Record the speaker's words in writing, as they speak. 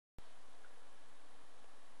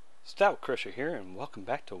Stout Crusher here, and welcome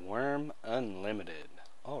back to Wunrm Unlimited.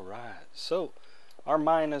 Alright, so our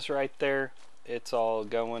mine is right there. It's all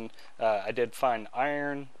going. I did find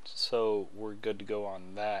iron, so we're good to go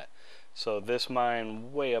on that. So this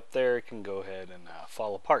mine way up there can go ahead and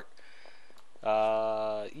fall apart.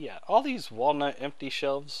 Yeah, all these walnut empty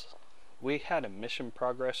shelves, we had a mission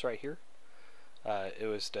progress right here. It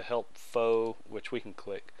was to help Foe, which we can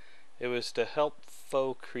click. It was to help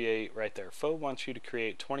Foe create, right there. Foe wants you to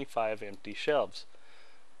create 25 empty shelves.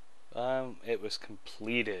 It was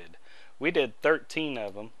completed. We did 13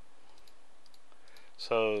 of them.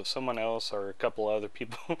 So someone else or a couple other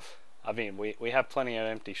people, I mean, we have plenty of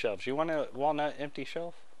empty shelves. You want a walnut empty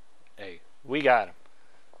shelf? Hey, we got them.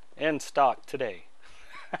 In stock today.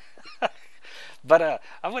 But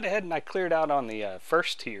I went ahead and I cleared out on the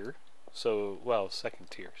first tier. So, well, second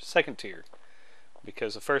tier.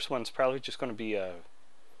 Because the first one's probably just going to be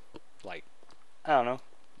like, I don't know,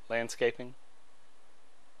 landscaping.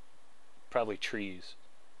 Probably trees.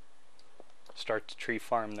 Start the tree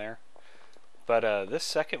farm there. But this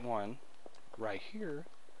second one right here,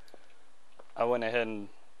 I went ahead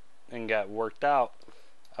and got worked out.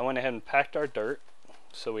 I went ahead and packed our dirt,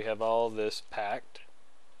 so we have all this packed.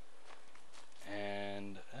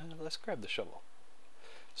 And let's grab the shovel.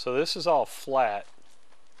 So this is all flat.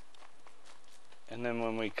 And then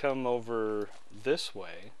when we come over this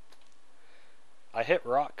way, I hit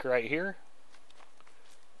rock right here,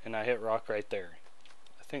 and I hit rock right there.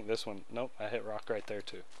 I think this one, nope, I hit rock right there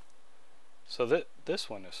too. So this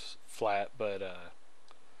one is flat, but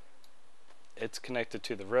it's connected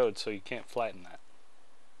to the road, so you can't flatten that.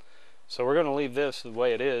 So we're going to leave this the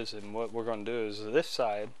way it is, and what we're going to do is this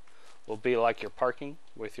side will be like your parking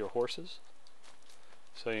with your horses.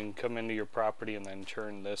 So you can come into your property and then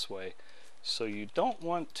turn this way. So you don't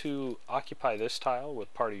want to occupy this tile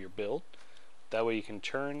with part of your build. That way you can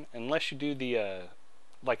turn, unless you do the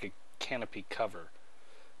like a canopy cover,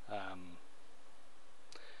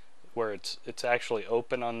 where it's actually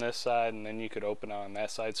open on this side, and then you could open on that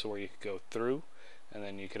side, so where you could go through, and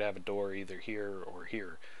then you could have a door either here or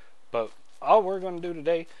here. But all we're going to do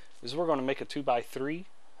today is we're going to make a 2x3.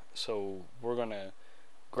 So we're going to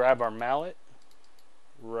grab our mallet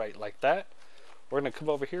right like that. We're going to come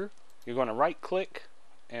over here. You're going to right click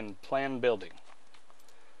and plan building.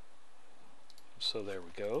 So there we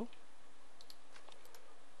go.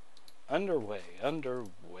 Underway.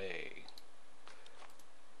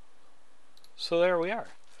 So there we are.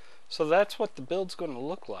 So that's what the build's going to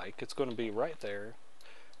look like. It's going to be right there.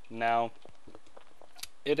 Now,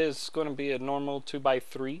 it is going to be a normal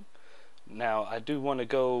 2x3. Now, I do want to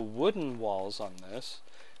go wooden walls on this.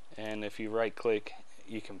 And if you right click,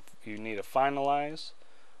 you need to finalize,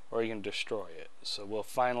 or you can destroy it. So we'll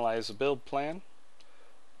finalize the build plan.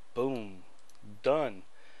 Boom. Done.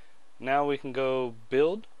 Now we can go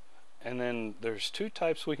build, and then there's two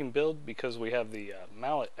types we can build because we have the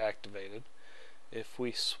mallet activated. If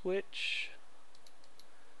we switch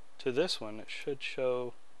to this one, it should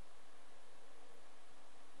show,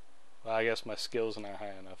 well, I guess my skill's not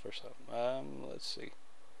high enough or something. Let's see.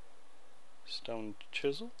 Stone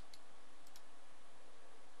chisel.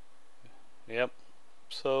 Yep.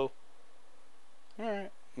 So,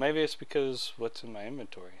 alright. Maybe it's because what's in my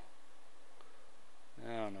inventory.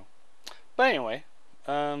 I don't know. But anyway,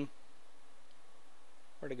 where'd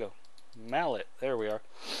it go? Mallet. There we are.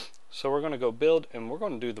 So we're going to go build, and we're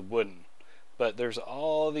going to do the wooden. But there's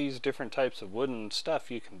all these different types of wooden stuff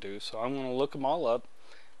you can do. So I'm going to look them all up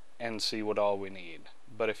and see what all we need.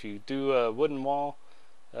 But if you do a wooden wall,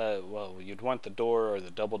 well, you'd want the door or the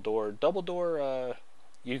double door. Double door,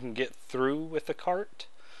 you can get through with the cart.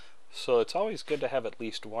 So it's always good to have at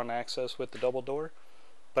least one access with the double door.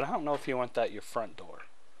 But I don't know if you want that your front door.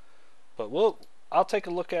 But I'll take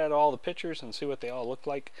a look at all the pictures and see what they all look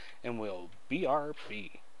like, and we'll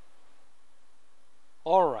BRB.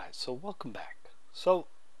 Alright, so welcome back. So,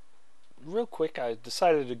 real quick, I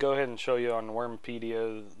decided to go ahead and show you on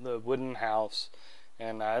Wurmpedia the wooden house,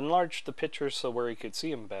 and I enlarged the pictures so where you could see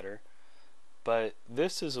them better. But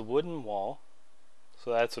this is a wooden wall,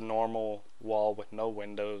 so that's a normal wall with no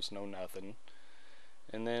windows, no nothing.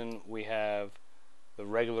 And then we have the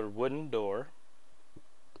regular wooden door,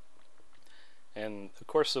 and of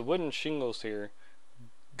course the wooden shingles here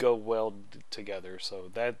go well together, so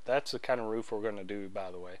that's the kind of roof we're going to do, by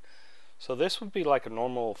the way. So this would be like a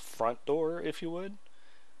normal front door, if you would,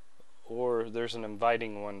 or there's an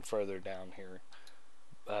inviting one further down here.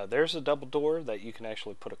 There's a double door that you can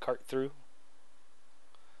actually put a cart through,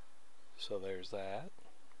 so there's that.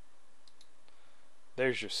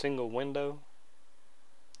 There's your single window.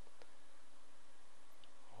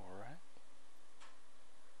 Alright.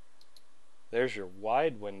 There's your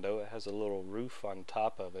wide window. It has a little roof on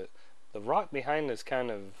top of it. The rock behind is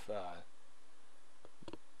kind of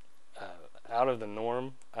out of the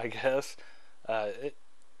norm, I guess.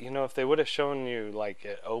 You know, if they would have shown you like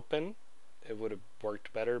it open, it would have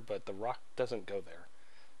worked better, but the rock doesn't go there.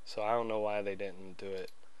 So I don't know why they didn't do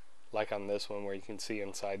it like on this one where you can see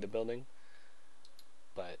inside the building.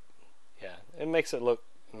 But yeah, it makes it look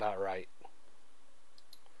not right.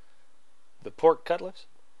 The pork cutlets,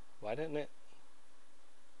 why didn't it?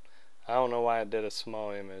 I don't know why it did a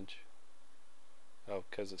small image. Oh,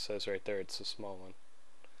 because it says right there it's a small one.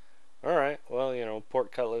 Alright, well, you know,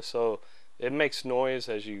 pork cutlass, so it makes noise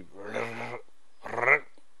as you,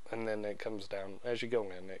 and then it comes down. As you go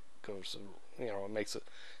in, it goes, you know, it makes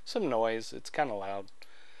some noise. It's kind of loud.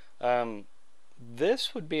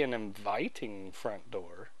 This would be an inviting front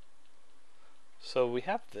door. So we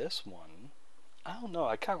have this one. I don't know,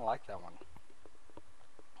 I kind of like that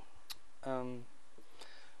one.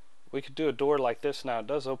 We could do a door like this. Now it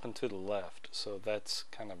does open to the left, so that's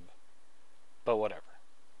kind of, but whatever.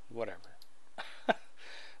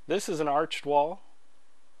 This is an arched wall.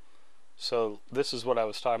 So this is what I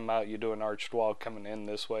was talking about. You do an arched wall coming in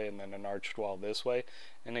this way and then an arched wall this way,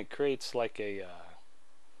 and it creates like a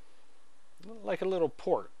little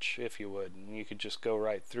porch, if you would, and you could just go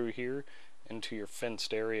right through here into your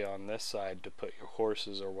fenced area on this side to put your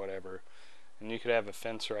horses or whatever, and you could have a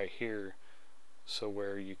fence right here, so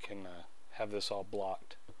where you can have this all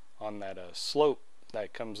blocked on that slope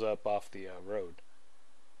that comes up off the road.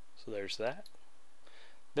 So there's that.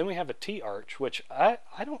 Then we have a T-arch, which I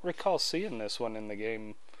don't recall seeing this one in the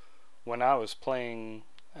game when I was playing,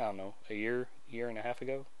 I don't know, a year and a half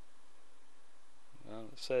ago.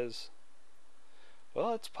 It says,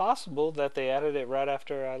 well, it's possible that they added it right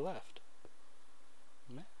after I left.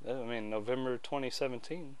 I mean, November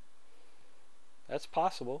 2017. That's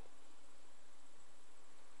possible.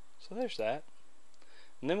 So there's that.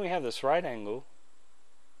 And then we have this right angle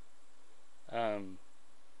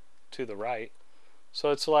to the right.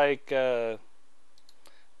 So it's like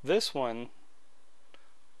this one,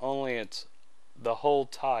 only it's the whole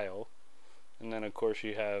tile, and then of course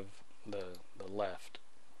you have the left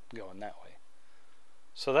going that way.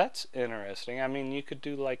 So that's interesting. I mean, you could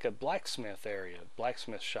do like a blacksmith area,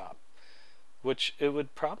 blacksmith shop, which it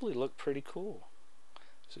would probably look pretty cool.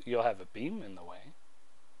 So you'll have a beam in the way,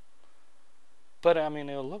 but I mean,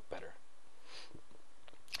 it'll look better.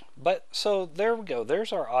 But so there we go.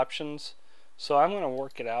 There's our options. So I'm going to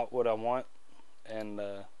work it out what I want, and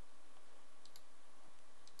I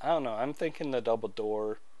don't know, I'm thinking the double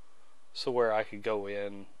door, so where I could go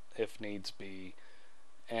in if needs be,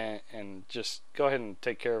 and just go ahead and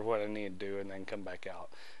take care of what I need to do and then come back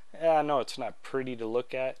out. Yeah, I know it's not pretty to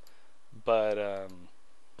look at, but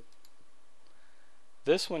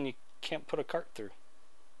this one you can't put a cart through.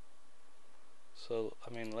 So,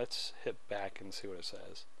 I mean, let's hit back and see what it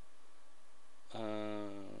says.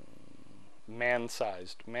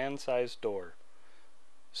 Man-sized door.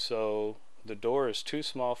 So the door is too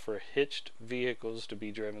small for hitched vehicles to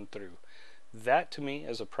be driven through. That to me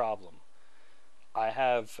is a problem. I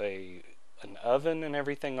have an oven and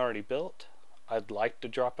everything already built. I'd like to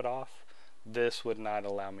drop it off. This would not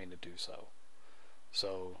allow me to do so.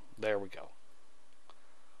 So there we go.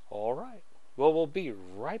 Alright, well, we'll be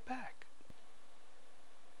right back.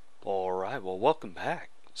 Alright, well, welcome back.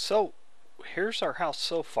 So here's our house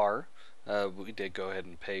so far. We did go ahead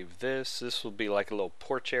and pave this. This will be like a little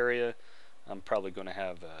porch area. I'm probably going to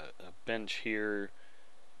have a bench here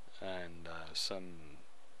and some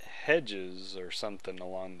hedges or something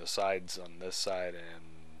along the sides on this side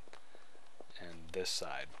and this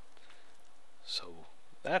side. So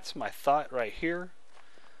that's my thought right here.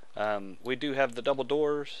 We do have the double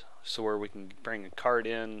doors, so where we can bring a cart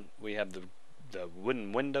in. We have the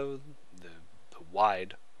wooden window, the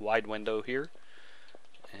wide window here.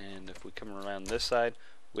 And if we come around this side,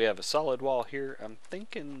 we have a solid wall here. I'm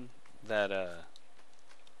thinking that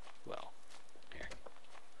well, here,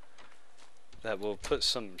 that we'll put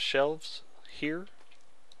some shelves here,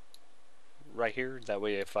 right here. That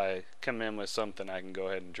way if I come in with something, I can go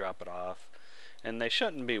ahead and drop it off. And they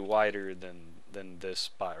shouldn't be wider than this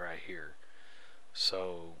spot right here.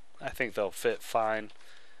 So I think they'll fit fine.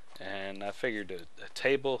 And I figured a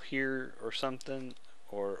table here or something,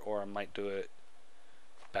 or I might do it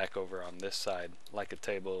back over on this side like a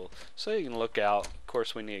table, so you can look out. Of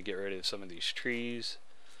course, we need to get rid of some of these trees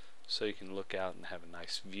so you can look out and have a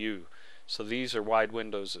nice view. So these are wide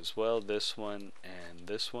windows as well. This one and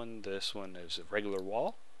this one. This one is a regular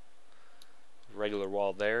wall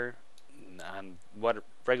there. On what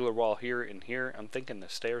regular wall here and here. I'm thinking the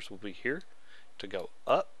stairs will be here to go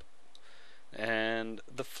up, And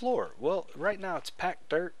the floor, well, right now it's packed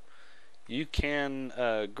dirt. You can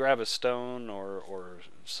grab a stone or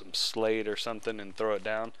some slate or something and throw it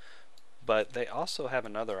down, but they also have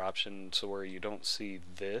another option so where you don't see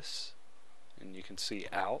this and you can see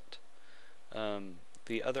out.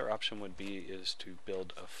 The other option would be is to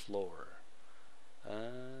build a floor.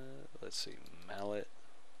 Let's see, mallet,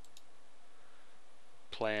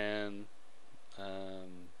 plan,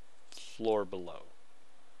 floor below,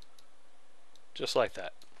 just like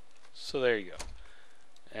that. So there you go,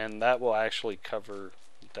 and that will actually cover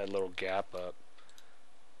that little gap up,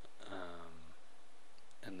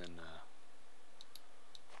 and then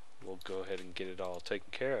we'll go ahead and get it all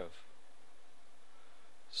taken care of.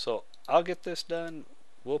 So I'll get this done.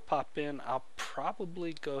 We'll pop in. I'll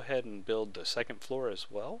probably go ahead and build the second floor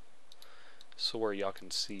as well, so where y'all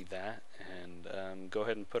can see that, and go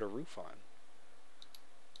ahead and put a roof on.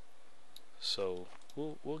 So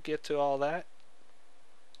we'll get to all that,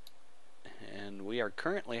 and we are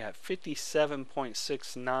currently at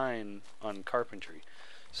 57.69 on carpentry.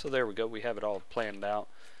 So there we go. We have it all planned out.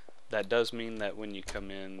 That does mean that when you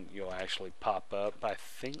come in, you'll actually pop up. I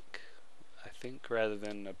think rather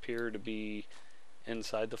than appear to be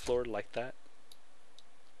inside the floor like that.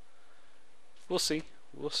 We'll see.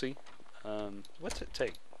 We'll see. What's it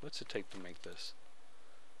take? What's it take to make this?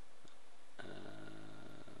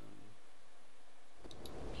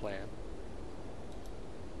 Plan.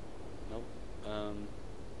 Nope.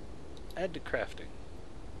 Add to crafting.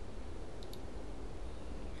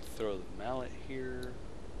 We throw the mallet here.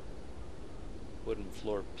 Wooden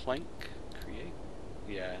floor plank. Create.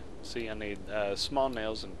 Yeah. See, I need small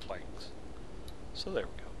nails and planks. So there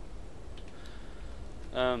we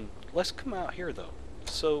go. Let's come out here though.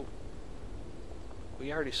 So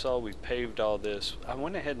we already saw we paved all this. I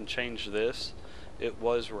went ahead and changed this. It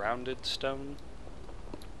was rounded stone.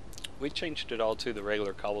 We changed it all to the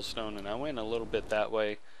regular cobblestone, and I went a little bit that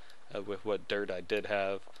way with what dirt I did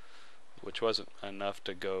have, which wasn't enough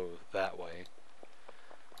to go that way.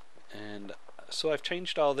 And so I've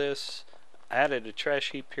changed all this, added a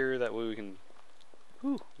trash heap here, that way we can,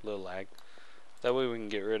 little lag, that way we can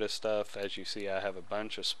get rid of stuff. As you see, I have a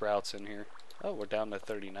bunch of sprouts in here. Oh, we're down to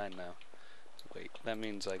 39 now. Wait, that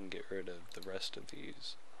means I can get rid of the rest of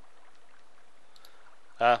these.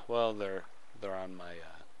 Well, they're on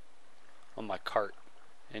my cart.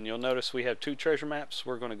 And you'll notice we have 2 treasure maps.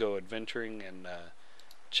 We're going to go adventuring and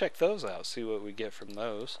check those out, see what we get from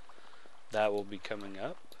those. That will be coming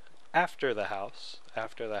up after the house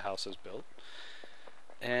is built.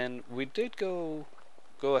 And we did go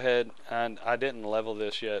ahead, and I didn't level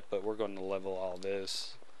this yet, but we're going to level all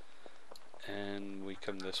this. And we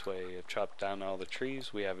come this way, chop down all the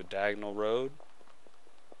trees. We have a diagonal road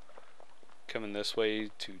coming this way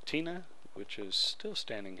to Tina, which is still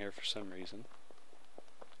standing here for some reason.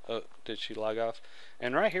 Oh, did she log off?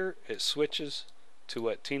 And right here it switches to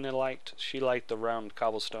what Tina liked. She liked the round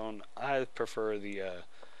cobblestone. I prefer the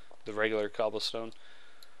regular cobblestone,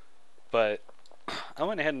 but I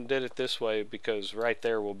went ahead and did it this way because right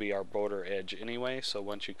there will be our border edge anyway. So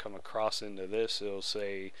once you come across into this,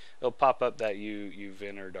 it'll pop up that you've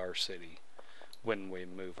entered our city when we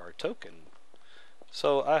move our token.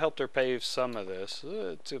 So I helped her pave some of this.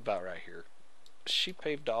 It's about right here. She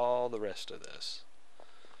paved all the rest of this.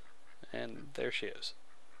 And there she is.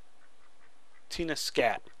 Tina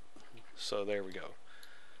Scat. So there we go.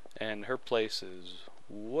 And her place is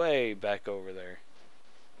way back over there.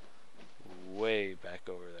 Way back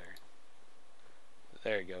over there.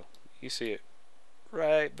 There you go. You see it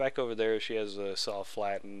right back over there. She has us all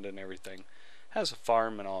flattened and everything. Has a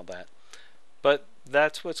farm and all that. But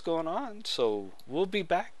that's what's going on. So we'll be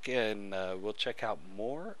back and we'll check out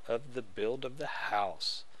more of the build of the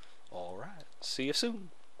house. Alright, see you soon.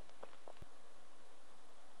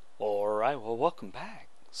 Alright, well, welcome back.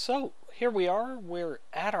 So here we are. We're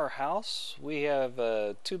at our house. We have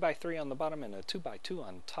a 2x3 on the bottom and a 2x2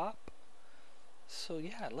 on top. So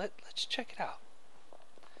yeah, let's check it out.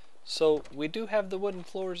 So we do have the wooden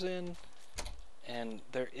floors in, and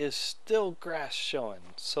there is still grass showing.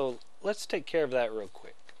 So let's take care of that real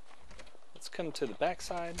quick. Let's come to the back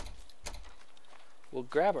side. We'll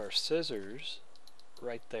grab our scissors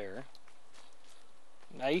right there.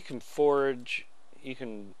 Now you can forage. You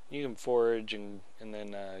can forage and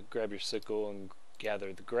then grab your sickle and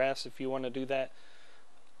gather the grass if you want to do that.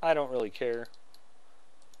 I don't really care.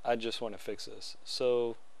 I just want to fix this.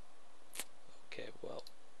 So, okay, well,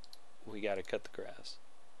 we got to cut the grass.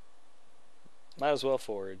 Might as well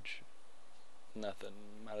forage. Nothing.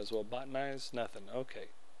 Might as well botanize. Nothing. Okay.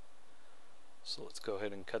 So let's go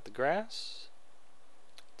ahead and cut the grass.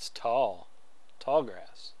 It's tall. Tall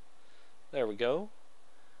grass. There we go.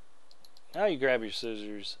 Now you grab your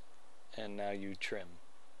scissors and now you trim.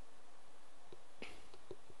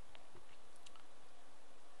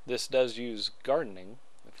 This does use gardening,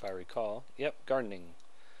 if I recall. Yep, gardening.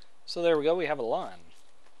 So there we go, we have a lawn.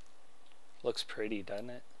 Looks pretty, doesn't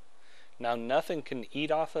it? Now nothing can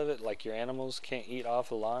eat off of it, like your animals can't eat off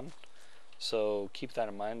the lawn. So keep that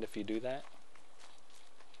in mind if you do that.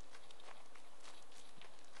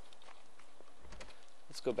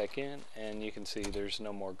 Let's go back in and you can see there's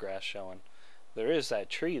no more grass showing. There is that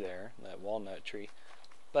tree there, that walnut tree.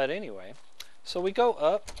 But anyway, so we go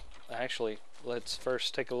up. Actually, let's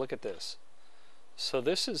first take a look at this. So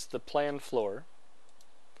this is the planned floor.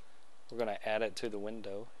 We're going to add it to the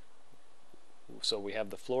window. So we have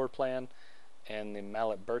the floor plan and the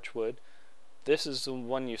mallet birchwood. This is the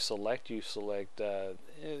one you select.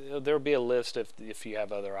 There'll be a list if you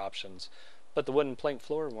have other options. But the wooden plank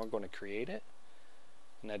floor, and we're going to create it.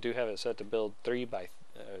 And I do have it set to build 3 by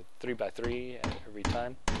 3 every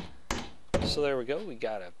time. So there we go. We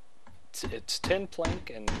got it's 10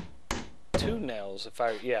 plank and 2 nails.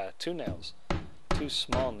 2 nails, 2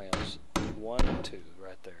 small nails, 1 and 2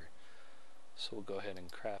 right there. So we'll go ahead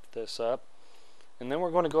and craft this up, and then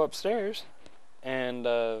we're going to go upstairs and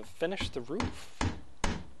finish the roof.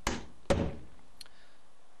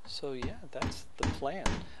 So yeah, that's the plan.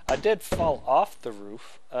 I did fall off the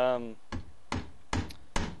roof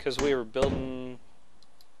because we were building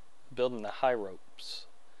the high ropes,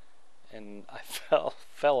 and I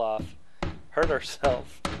fell off, hurt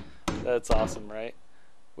ourselves. That's awesome, right?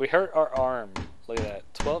 We hurt our arm. Look at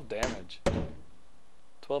that, 12 damage.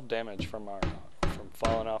 12 damage from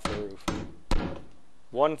falling off the roof.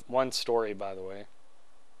 One story, by the way.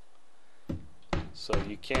 So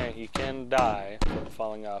you can die from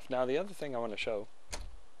falling off. Now the other thing I want to show,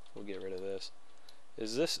 we'll get rid of this,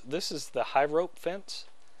 is this is the high rope fence,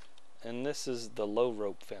 and this is the low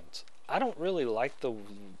rope fence. I don't really like the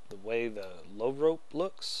way the low rope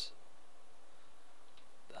looks.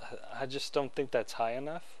 I just don't think that's high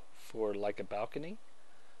enough for like a balcony.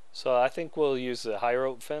 So I think we'll use the high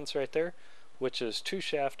rope fence right there, which is 2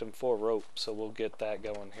 shaft and 4 rope. So we'll get that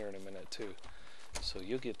going here in a minute too. So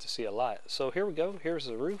you'll get to see a lot. So here we go. Here's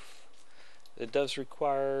the roof. It does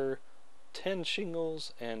require 10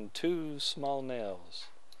 shingles and 2 small nails.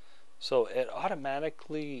 So it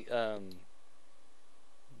automatically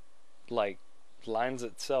like lines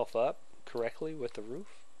itself up correctly with the roof.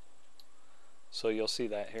 So you'll see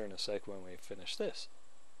that here in a sec when we finish this.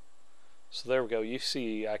 So there we go. You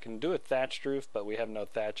see I can do a thatched roof, but we have no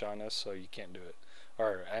thatch on us, so you can't do it.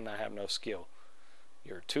 And I have no skill.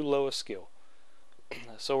 You're too low a skill.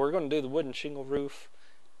 So we're going to do the wooden shingle roof,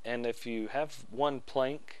 and if you have 1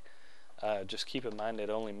 plank, just keep in mind it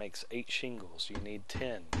only makes 8 shingles. You need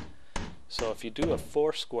 10. So if you do a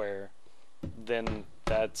 4 square, then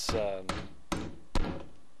that's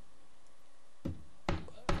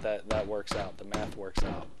that works out. The math works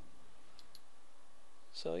out.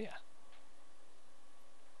 So yeah,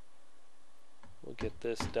 we'll get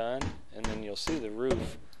this done, and then you'll see the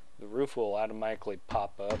roof. The roof will automatically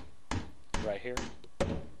pop up right here,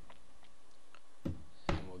 and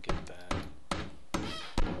we'll get that.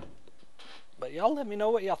 But y'all let me know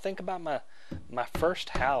what y'all think about my first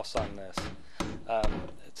house on this.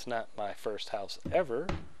 It's not my first house ever.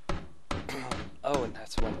 Oh, and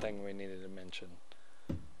that's one thing we needed to mention.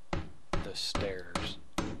 The stairs.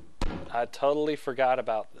 I totally forgot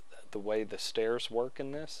about the way the stairs work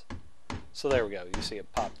in this. So there we go. You see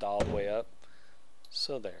it popped all the way up.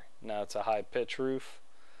 So there. Now it's a high pitch roof.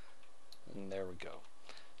 And there we go.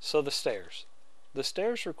 So the stairs. The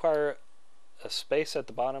stairs require a space at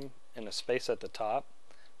the bottom and a space at the top.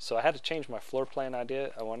 So I had to change my floor plan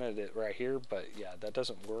idea. I wanted it right here, but yeah, that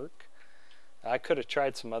doesn't work. I could have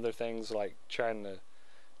tried some other things like trying to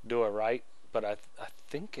do it right, but I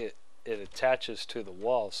think it attaches to the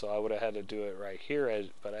wall, so I would have had to do it right here.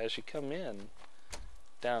 But as you come in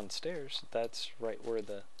downstairs, that's right where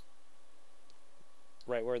the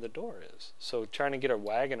door is. So trying to get a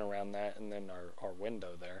wagon around that, and then our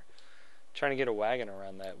window there, trying to get a wagon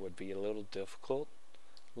around that would be a little difficult,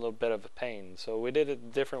 a little bit of a pain. So we did it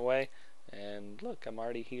a different way, and look, I'm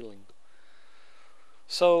already healing.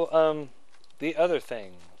 So the other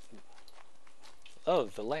thing, oh,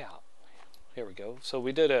 the layout. Here we go. So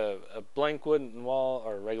we did a blank wooden wall,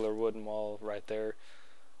 or a regular wooden wall right there.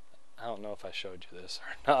 I don't know if I showed you this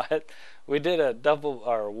or not. We did a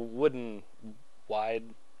wooden wide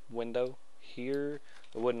window here,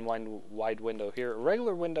 a wooden wide window here, a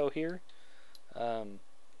regular window here,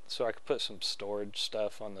 so I could put some storage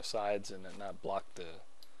stuff on the sides and it not block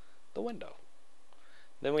the window.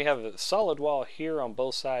 Then we have a solid wall here on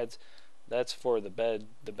both sides, That's for the bed.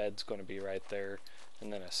 The bed's going to be right there.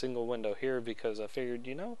 And then a single window here because I figured,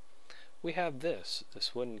 you know, we have this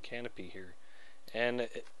wooden canopy here. And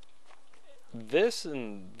this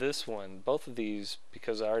and this one, both of these,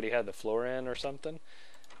 because I already had the floor in or something,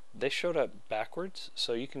 they showed up backwards.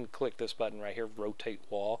 So you can click this button right here, rotate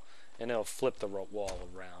wall, and it'll flip the wall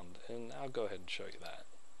around. And I'll go ahead and show you that.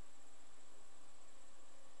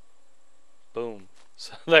 Boom.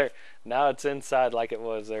 So there, now it's inside like it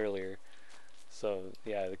was earlier. So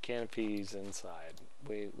yeah, the canopy's inside.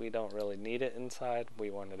 We don't really need it inside. We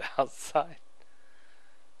want it outside.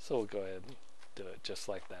 So we'll go ahead and do it just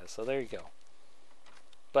like that. So there you go.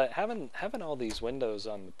 But having all these windows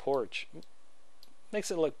on the porch makes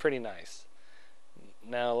it look pretty nice.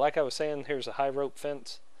 Now, like I was saying, here's a high rope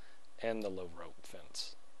fence and the low rope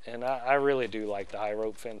fence. And I really do like the high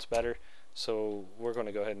rope fence better. So we're going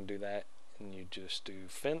to go ahead and do that. And you just do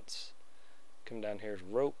fence, come down here to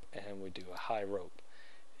rope, and we do a high rope.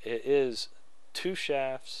 It is 2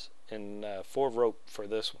 shafts and 4 rope for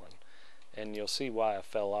this one. And you'll see why I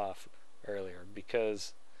fell off earlier,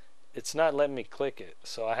 because it's not letting me click it.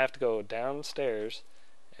 So I have to go downstairs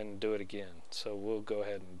and do it again. So we'll go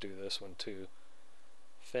ahead and do this one too.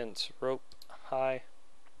 Fence, rope, high.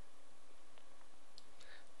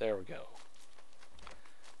 There we go.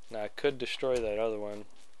 Now I could destroy that other one,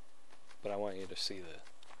 but I want you to see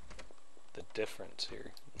the difference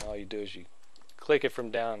here. And all you do is you click it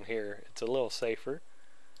from down here. It's a little safer.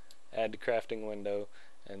 Add to crafting window,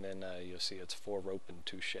 and then you'll see it's 4 rope and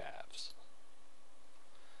 2 shafts.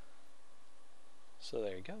 So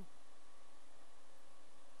there you go.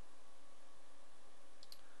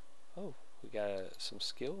 Oh, we got some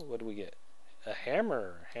skill. What do we get? A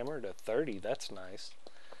hammer. Hammer to 30. That's nice.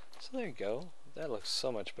 So there you go. That looks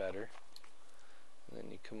so much better. And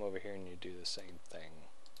then you come over here and you do the same thing.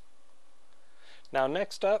 Now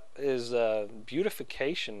next up is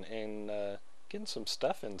beautification and getting some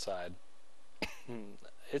stuff inside.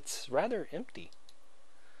 It's rather empty.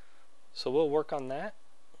 So we'll work on that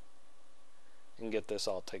and get this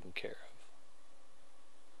all taken care of.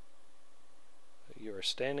 You are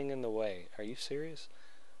standing in the way. Are you serious?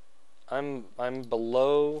 I'm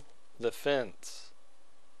below the fence.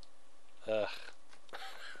 Ugh.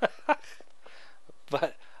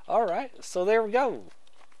 But alright, so there we go.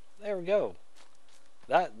 There we go.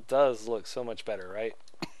 That does look so much better, right?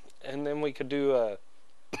 And then we could do a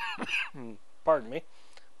pardon me.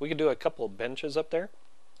 We could do a couple of benches up there.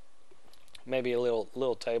 Maybe a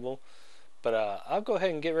little table. But I'll go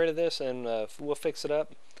ahead and get rid of this and we'll fix it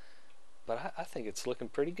up. But I think it's looking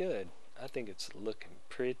pretty good. I think it's looking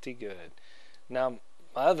pretty good. Now,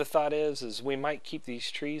 my other thought is we might keep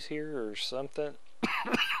these trees here or something.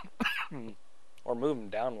 Or move them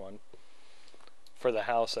down one for the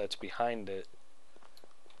house that's behind it.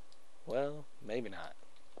 Well, maybe not.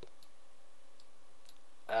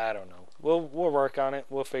 I don't know. We'll work on it.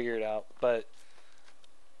 We'll figure it out. But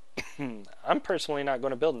I'm personally not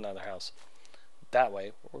going to build another house that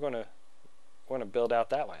way. We're going to build out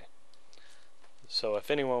that way. So if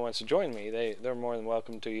anyone wants to join me, they're more than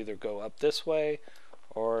welcome to either go up this way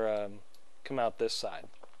or come out this side.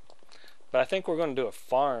 But I think we're going to do a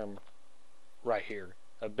farm right here,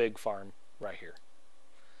 a big farm right here.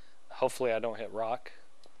 Hopefully I don't hit rock.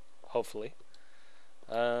 Hopefully.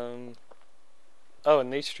 Oh,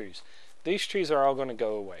 and these trees. These trees are all going to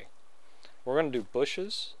go away. We're going to do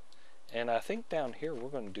bushes, and I think down here we're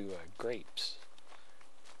going to do grapes.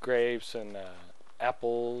 Grapes and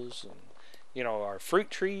apples, and you know, our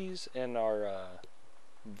fruit trees and our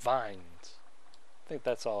vines. I think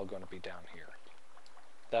that's all going to be down here.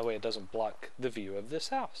 That way it doesn't block the view of this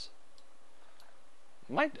house.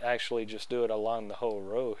 Might actually just do it along the whole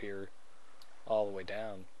row here, all the way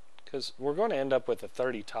down, because we're going to end up with a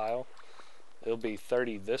 30 tile. It'll be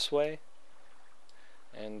 30 this way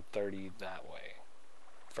and 30 that way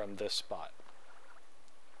from this spot.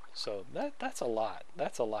 So that's a lot.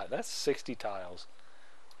 That's a lot. That's 60 tiles.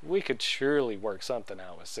 We could surely work something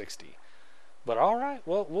out with 60. But alright,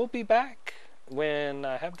 well, we'll be back when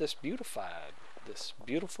I have this beautified, this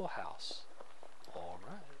beautiful house.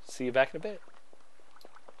 Alright, see you back in a bit.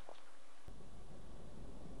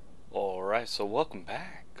 Alright, so welcome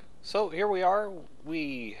back. So here we are.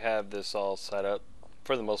 We have this all set up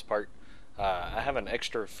for the most part. I have an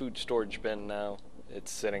extra food storage bin now.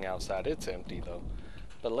 It's sitting outside. It's empty though.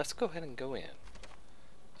 But let's go ahead and go in.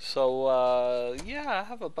 So yeah, I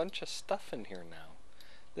have a bunch of stuff in here now.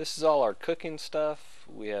 This is all our cooking stuff.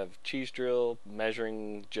 We have cheese drill,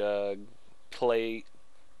 measuring jug, plate,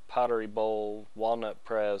 pottery bowl, walnut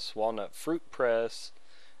press, walnut fruit press,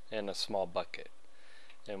 and a small bucket.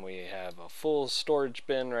 And we have a full storage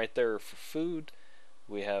bin right there for food.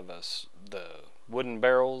 We have the wooden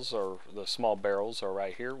barrels, or the small barrels, are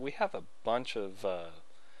right here. We have a bunch of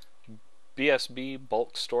BSB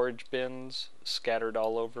bulk storage bins scattered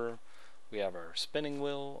all over. We have our spinning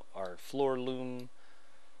wheel, our floor loom,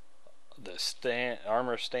 the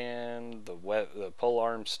armor stand, the pole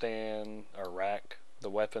arm stand, our rack, the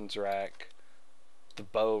weapons rack, the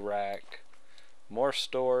bow rack, more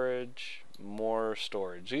storage, more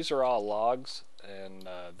storage. These are all logs, and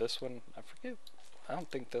this one, I forget. I don't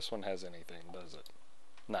think this one has anything, does it?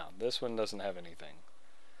 No, this one doesn't have anything.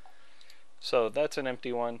 So that's an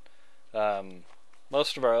empty one.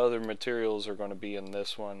 Most of our other materials are going to be in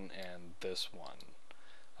this one and this one.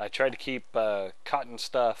 I tried to keep cotton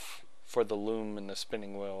stuff for the loom and the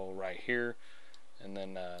spinning wheel right here, and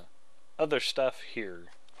then other stuff here,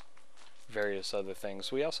 various other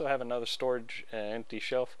things. We also have another storage empty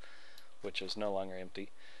shelf, which is no longer empty.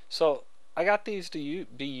 So I got these to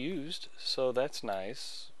be used, so that's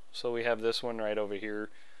nice. So we have this one right over here,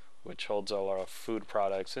 which holds all our food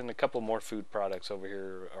products, and a couple more food products over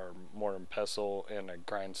here are Wunrm pestle and a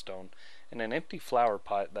grindstone, and an empty flower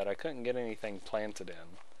pot that I couldn't get anything planted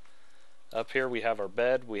in. Up here we have our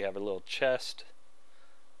bed, we have a little chest,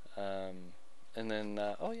 and then,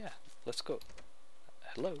 oh yeah, let's go.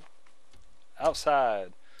 Hello.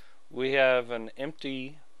 Outside, we have an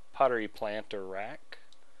empty pottery planter rack,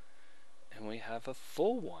 and we have a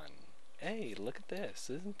full one. Hey, look at this.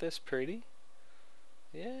 Isn't this pretty?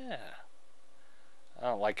 Yeah. I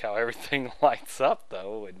don't like how everything lights up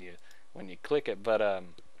though when you click it, but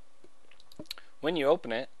when you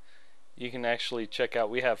open it, you can actually check out.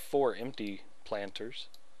 We have 4 empty planters,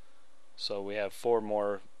 so we have 4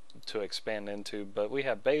 more to expand into. But we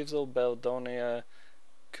have basil, beldonia,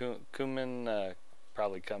 cumin,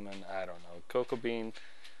 probably cumin, I don't know, cocoa bean,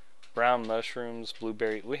 brown mushrooms,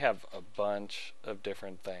 blueberry. We have a bunch of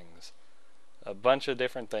different things.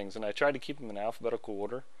 And I try to keep them in alphabetical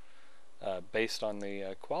order based on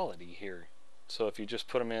the quality here. So if you just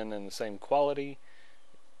put them in the same quality,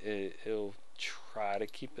 it'll try to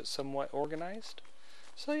keep it somewhat organized.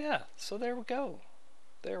 So yeah, so there we go.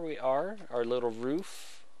 There we are, our little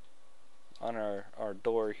roof on our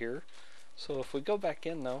door here. So if we go back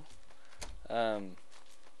in though,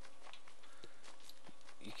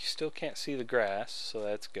 you still can't see the grass, so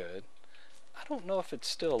that's good. I don't know if it's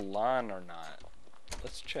still lawn or not.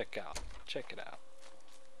 Let's check it out.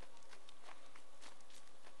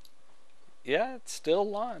 Yeah, it's still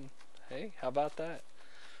lawn. Hey, how about that?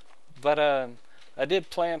 But I did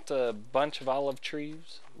plant a bunch of olive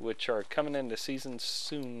trees, which are coming into season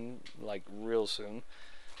soon, like real soon.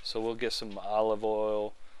 So we'll get some olive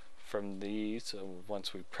oil from these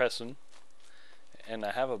once we press them. And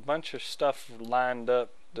I have a bunch of stuff lined up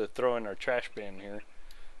to throw in our trash bin here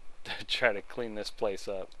to try to clean this place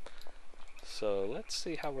up. So let's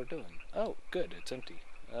see how we're doing. Oh, good, it's empty.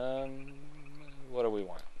 What do we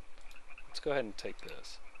want? Let's go ahead and take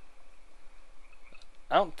this.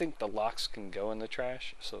 I don't think the locks can go in the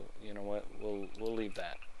trash, so you know what? We'll leave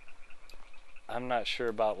that. I'm not sure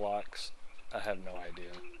about locks. I have no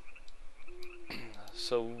idea.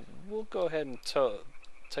 So we'll go ahead and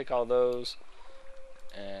take all those,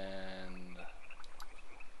 and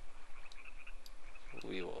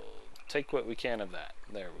we will take what we can of that.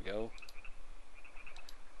 There we go.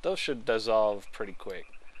 Those should dissolve pretty quick.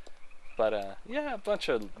 But yeah, a bunch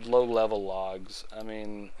of low-level logs. I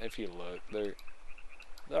mean, if you look,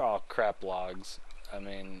 they're all crap logs. I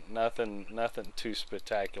mean, nothing too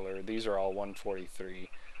spectacular. These are all 143.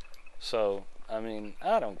 So, I mean,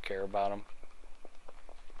 I don't care about them.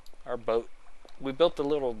 Our boat, we built a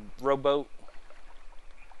little rowboat.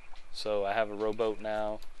 So I have a rowboat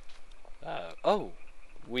now. Oh,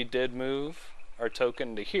 we did move our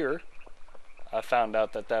token to here. I found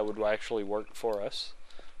out that would actually work for us.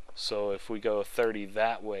 So if we go 30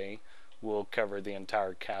 that way, we'll cover the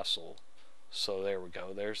entire castle. So there we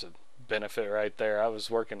go. There's a benefit right there. I was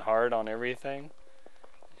working hard on everything,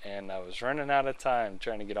 and I was running out of time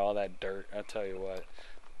trying to get all that dirt. I tell you what.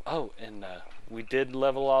 Oh, and we did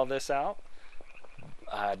level all this out.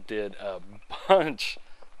 I did a bunch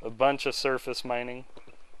of surface mining.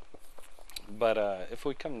 But if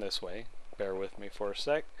we come this way, bear with me for a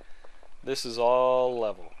sec. This is all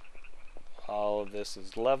level. All of this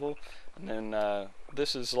is level, and then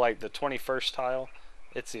this is like the 21st tile.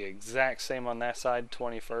 It's the exact same on that side,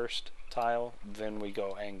 21st tile. Then we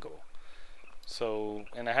go angle. So,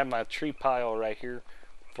 and I have my tree pile right here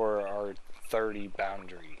for our 30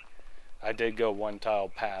 boundary. I did go one tile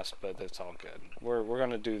past, but that's all good. We're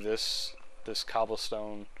gonna do this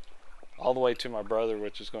cobblestone all the way to my brother,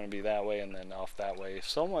 which is going to be that way, and then off that way.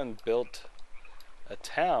 Someone built a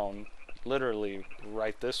town literally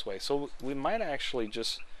right this way, so we might actually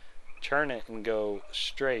just turn it and go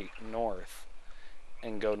straight north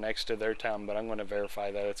and go next to their town, but I'm going to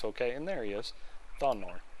verify that it's okay. And there he is,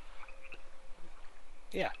 Thalnor.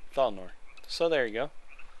 Yeah, Thalnor. So there you go.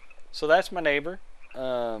 So that's my neighbor.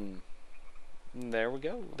 There we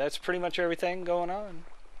go. That's pretty much everything going on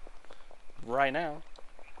right now.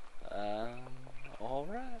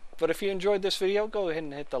 Alright. But if you enjoyed this video, go ahead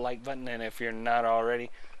and hit the like button, and if you're not already,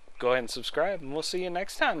 go ahead and subscribe, and we'll see you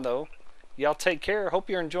next time, though. Y'all take care. Hope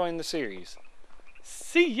you're enjoying the series.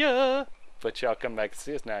 See ya! But y'all come back and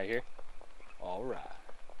see us now here. Alright.